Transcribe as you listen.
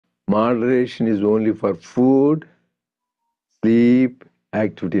Moderation is only for food, sleep,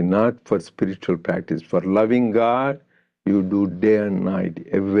 activity, not for spiritual practice. For loving God, you do day and night,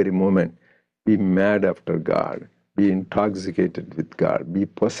 every moment. Be mad after God. Be intoxicated with God. Be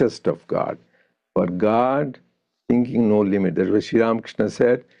possessed of God. For God, thinking no limit. That's what Sri Ramakrishna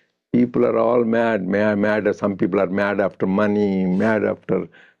said. People are all mad. Some people are mad after money, mad after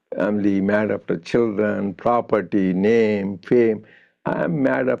family, mad after children, property, name, fame. I am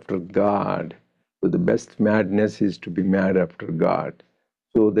mad after God. So the best madness is to be mad after God.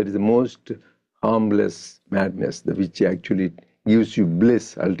 So that is the most harmless madness, which actually gives you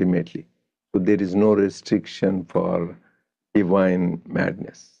bliss ultimately. So there is no restriction for divine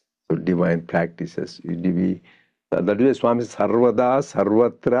madness. So divine practices. That is Swami Sarvada,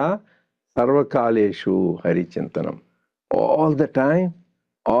 Sarvatra, Sarvakaleshu Harichintanam. All the time,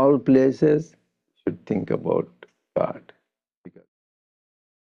 all places, should think about God.